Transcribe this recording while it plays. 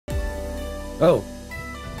Oh,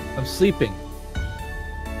 I'm sleeping.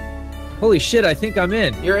 Holy shit, I think I'm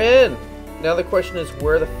in. You're in! Now the question is,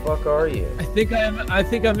 where the fuck are you? I think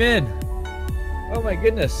I'm in. Oh my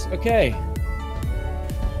goodness. Okay.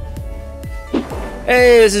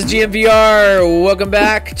 Hey, this is GMVR. Welcome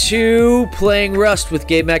back to playing Rust with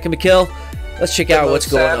GabeMac and McKill. Let's check out what's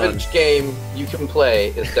going on. The most savage game you can play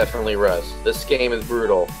is definitely Rust. This game is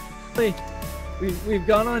brutal. We've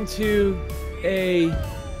gone on to a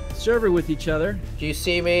server with each other. Do you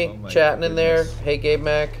see me chatting in there? Hey,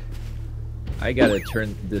 GabeMac. I gotta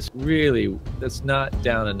turn this that's not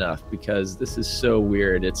down enough because this is so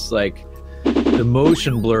weird. It's like the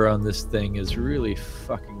motion blur on this thing is really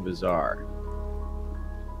fucking bizarre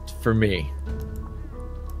for me.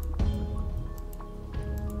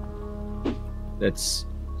 That's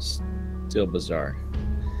still bizarre.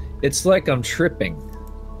 It's like I'm tripping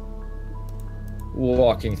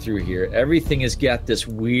walking through here. Everything has got this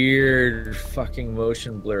weird fucking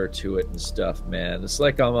motion blur to it and stuff, man. It's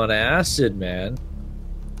like I'm on acid, man.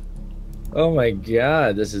 Oh my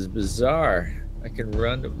god, this is bizarre. I can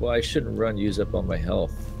run. Well, I shouldn't run, use up all my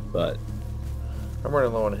health, but I'm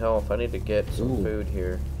running low on health. I need to get some food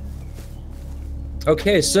here.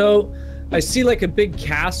 Okay, so I see like a big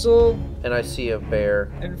castle, and I see a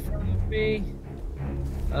bear in front of me.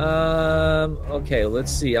 Okay, let's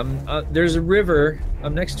see. There's a river.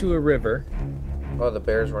 I'm next to a river. Oh, the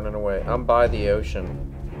bear's running away. I'm by the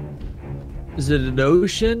ocean. Is it an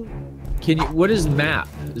ocean? What is the map?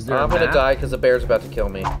 Is there I'm gonna die because the bear's about to kill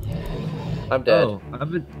me. I'm dead. Oh,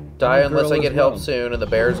 die unless I get help soon, and the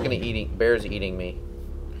bear's eating me.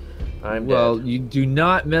 I'm dead. Well, you do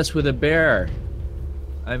not mess with a bear.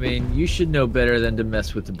 I mean, you should know better than to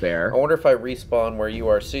mess with the bear. I wonder if I respawn where you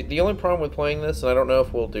are. See, the only problem with playing this, and I don't know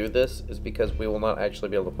if we'll do this, is because we will not actually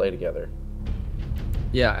be able to play together.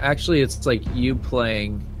 Yeah, actually, it's like you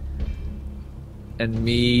playing and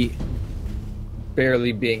me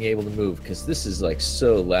barely being able to move, because this is like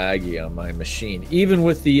so laggy on my machine, even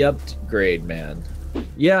with the upgrade, man.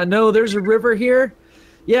 Yeah, no, there's a river here.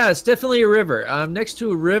 Yeah, it's definitely a river. I'm next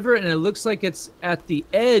to a river, and it looks like it's at the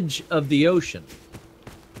edge of the ocean.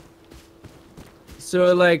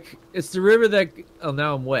 So, like, it's the river that... Oh,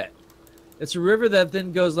 now I'm wet. It's a river that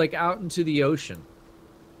then goes, like, out into the ocean.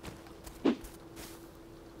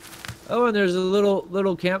 Oh, and there's a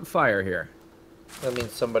little campfire here. That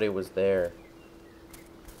means somebody was there.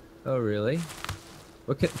 Oh, really?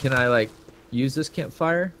 What can I, like, use this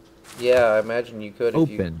campfire? Yeah, I imagine you could if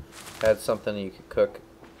you had something you could cook.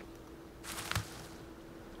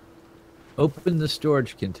 Open the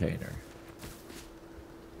storage container.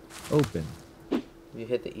 Open. You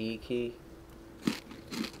hit the E key.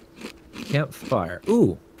 Campfire.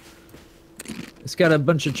 Ooh. It's got a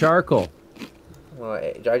bunch of charcoal. Well,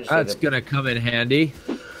 I just That's gonna come in handy.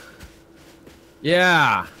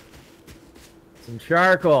 Yeah. Some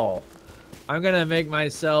charcoal. I'm gonna make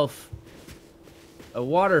myself a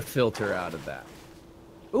water filter out of that.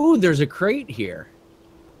 Ooh, there's a crate here.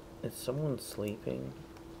 Is someone sleeping?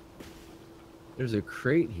 There's a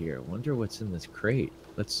crate here. Wonder what's in this crate.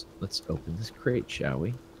 Let's open this crate, shall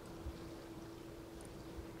we?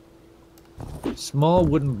 Small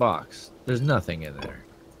wooden box. There's nothing in there.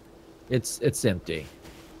 It's empty.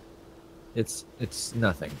 It's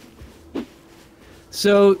nothing.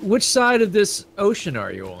 So, which side of this ocean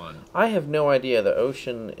are you on? I have no idea. The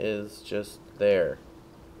ocean is just there.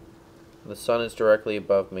 The sun is directly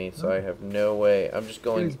above me, so I have no way. I'm just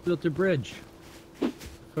going. It's built a bridge.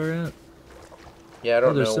 Far out. Yeah, I don't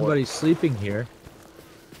know. There's somebody sleeping here.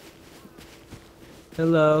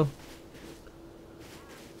 Hello.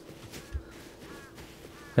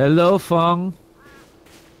 Hello, Fong.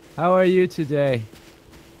 How are you today?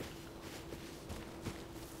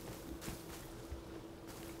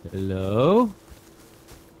 Hello?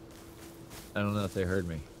 I don't know if they heard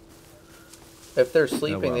me. If they're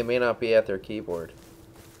sleeping, they may not be at their keyboard.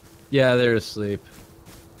 Yeah, they're asleep.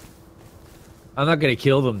 I'm not going to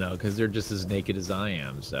kill them, though, because they're just as naked as I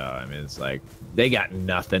am. So, I mean, it's like, they got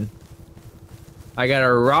nothing. I got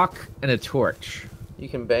a rock and a torch. You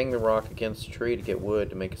can bang the rock against a tree to get wood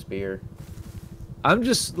to make a spear. I'm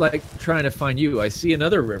just, like, trying to find you. I see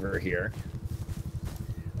another river here.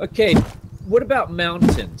 Okay, what about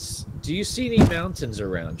mountains? Do you see any mountains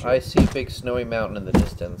around you? I see a big snowy mountain in the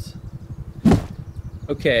distance.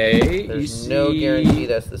 Okay, There's no guarantee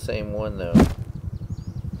that's the same one, though.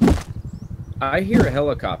 I hear a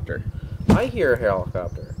helicopter. I hear a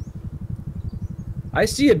helicopter. I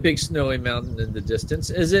see a big snowy mountain in the distance.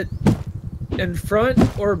 Is it in front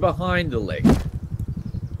or behind the lake?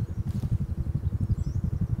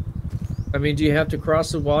 I mean, do you have to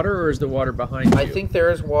cross the water, or is the water behind you? I think there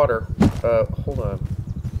is water. Hold on.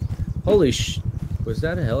 Holy was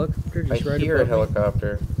that a helicopter just I right hear a above me?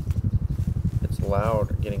 helicopter. It's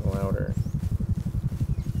loud, getting louder.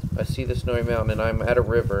 I see the snowy mountain, and I'm at a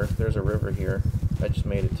river. There's a river here. I just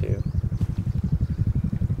made it to.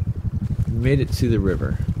 You made it to the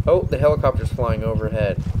river. Oh, the helicopter's flying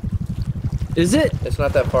overhead. Is it? It's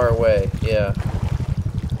not that far away. Yeah.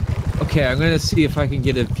 Okay, I'm gonna see if I can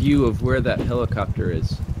get a view of where that helicopter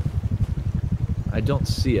is. I don't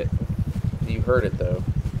see it. You heard it though.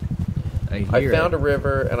 I found a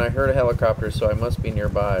river and I heard a helicopter, so I must be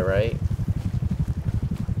nearby, right?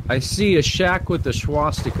 I see a shack with a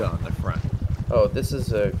swastika on the front. Oh, this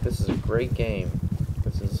is a great game.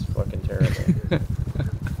 This is fucking terrible.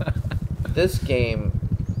 This game.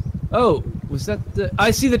 Oh, was that the?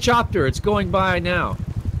 I see the chopper. It's going by now.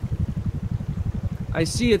 I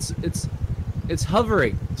see it's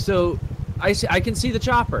hovering. So I can see the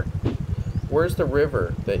chopper. Where's the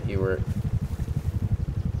river that you were?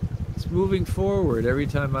 It's moving forward every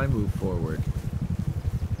time I move forward.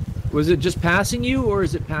 Was it just passing you, or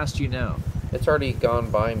is it past you now? It's already gone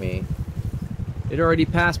by me. It already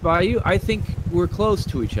passed by you? I think we're close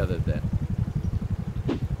to each other then.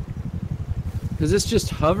 Because it's just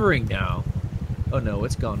hovering now. Oh no,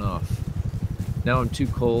 it's gone off. Now I'm too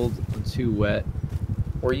cold, I'm too wet.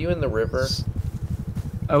 Were you in the river?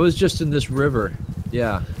 I was just in this river,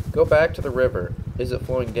 yeah. Go back to the river. Is it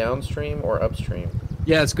flowing downstream or upstream?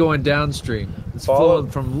 Yeah, it's going downstream. It's flowing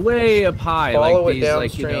from way up high. Follow like it these,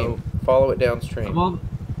 downstream. Like, you know, follow it downstream. all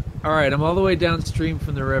right, I'm all the way downstream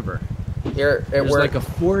from the river. There's like a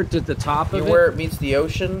fort at the top of it. Where it meets the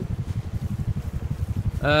ocean?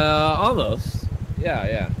 Almost.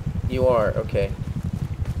 Yeah. You are, okay.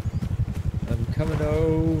 I'm coming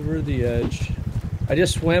over the edge. I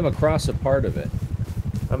just swam across a part of it.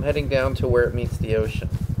 I'm heading down to where it meets the ocean.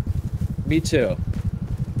 Me too.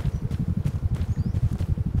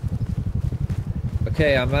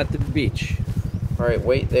 Okay, I'm at the beach. Alright,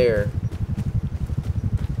 wait there.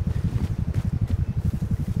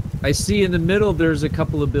 I see in the middle there's a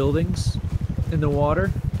couple of buildings in the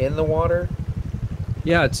water. In the water?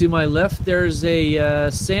 Yeah, to my left there's a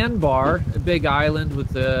sandbar, a big island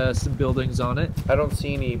with some buildings on it. I don't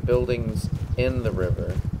see any buildings in the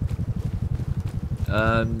river.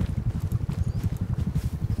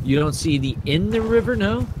 You don't see the in the river,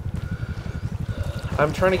 no?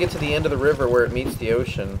 I'm trying to get to the end of the river where it meets the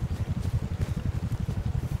ocean.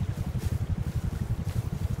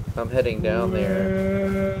 I'm heading down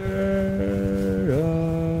there.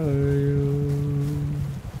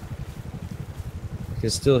 I can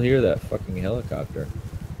still hear that fucking helicopter.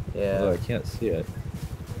 Yeah. Although I can't see it.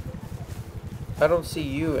 I don't see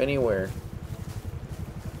you anywhere.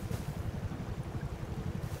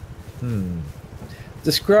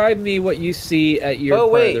 Describe me what you see at your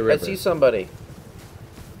part of the river. I see somebody.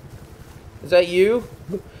 Is that you?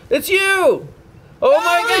 It's you! Oh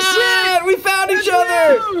my god! Shit! We found each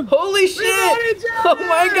other! Holy shit! Oh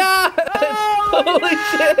my god! Holy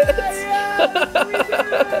shit!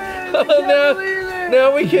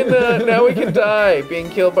 Now we can die being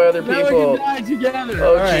killed by other people. Now we can die together. Oh,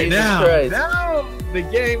 all right, Jesus now, Christ. Now the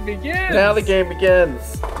game begins. Now the game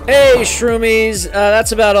begins. Hey, Shroomies,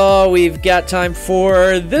 that's about all we've got time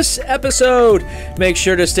for this episode. Make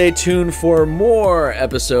sure to stay tuned for more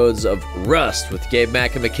episodes of Rust with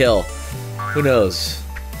GabeMac and McKill. Who knows?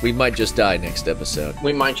 We might just die next episode.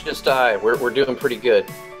 We might just die. We're doing pretty good.